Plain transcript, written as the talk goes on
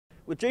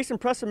With Jason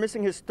Preston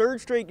missing his third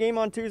straight game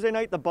on Tuesday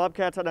night, the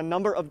Bobcats had a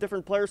number of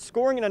different players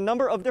scoring in a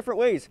number of different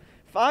ways.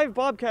 5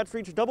 Bobcats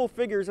reached double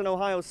figures in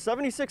Ohio's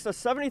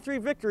 76-73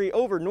 victory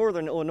over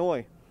Northern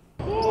Illinois.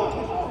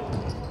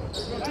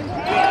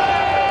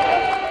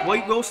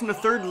 Dwight Wilson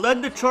III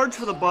led the charge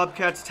for the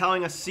Bobcats,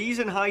 tallying a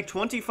season-high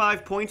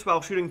 25 points while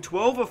shooting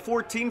 12 of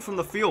 14 from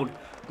the field.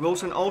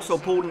 Wilson also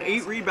pulled in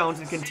 8 rebounds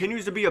and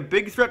continues to be a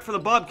big threat for the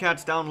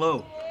Bobcats down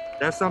low.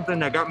 That's something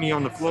that got me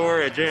on the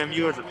floor at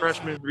JMU as a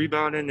freshman,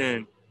 rebounding,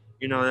 and,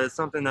 that's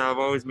something that I've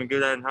always been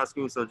good at in high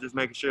school, so just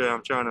making sure that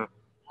I'm trying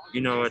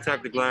to,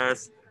 attack the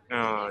glass.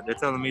 They're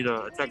telling me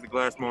to attack the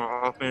glass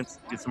more offense,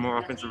 get some more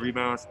offensive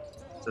rebounds,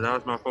 so that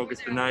was my focus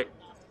tonight.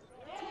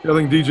 Yeah, I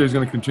think DJ is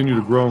going to continue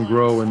to grow and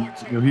grow, and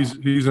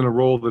he's in a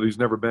role that he's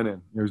never been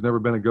in. He's never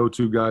been a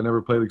go-to guy,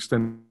 never played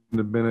extended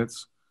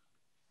minutes,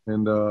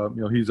 and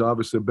he's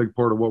obviously a big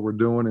part of what we're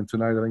doing. And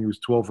tonight, I think he was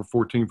 12 for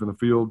 14 from the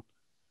field,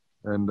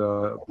 and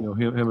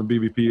him and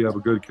BVP have a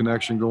good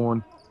connection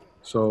going.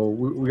 So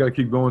we got to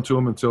keep going to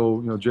him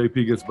until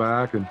JP gets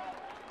back,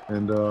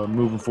 and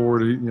moving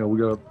forward, we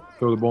got to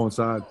throw the ball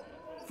inside.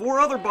 4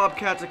 other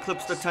Bobcats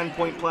eclipsed the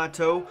 10-point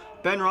plateau.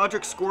 Ben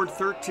Roderick scored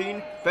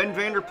 13, Ben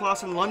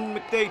Vanderplas and London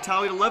McDay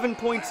tallied 11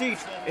 points each,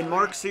 and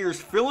Mark Sears,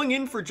 filling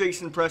in for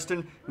Jason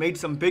Preston, made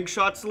some big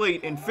shots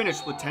late and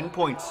finished with 10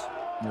 points.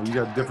 You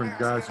got different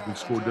guys who can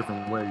score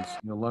different ways.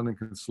 London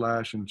can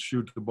slash and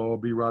shoot the ball.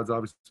 B-Rod's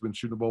obviously been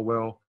shooting the ball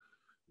well.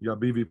 You got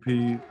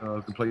BVP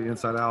who can play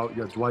inside out.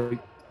 You got Dwight,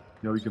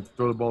 he can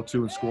throw the ball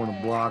too and score on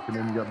the block. And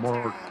then you got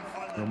Mark.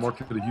 Mark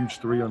hit a huge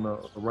 3 on the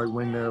right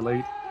wing there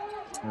late.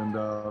 And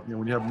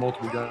when you have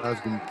multiple guys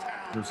who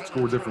can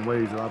score different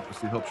ways, it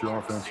obviously helps your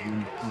offense.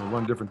 You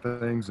run different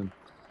things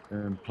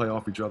and play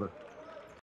off each other.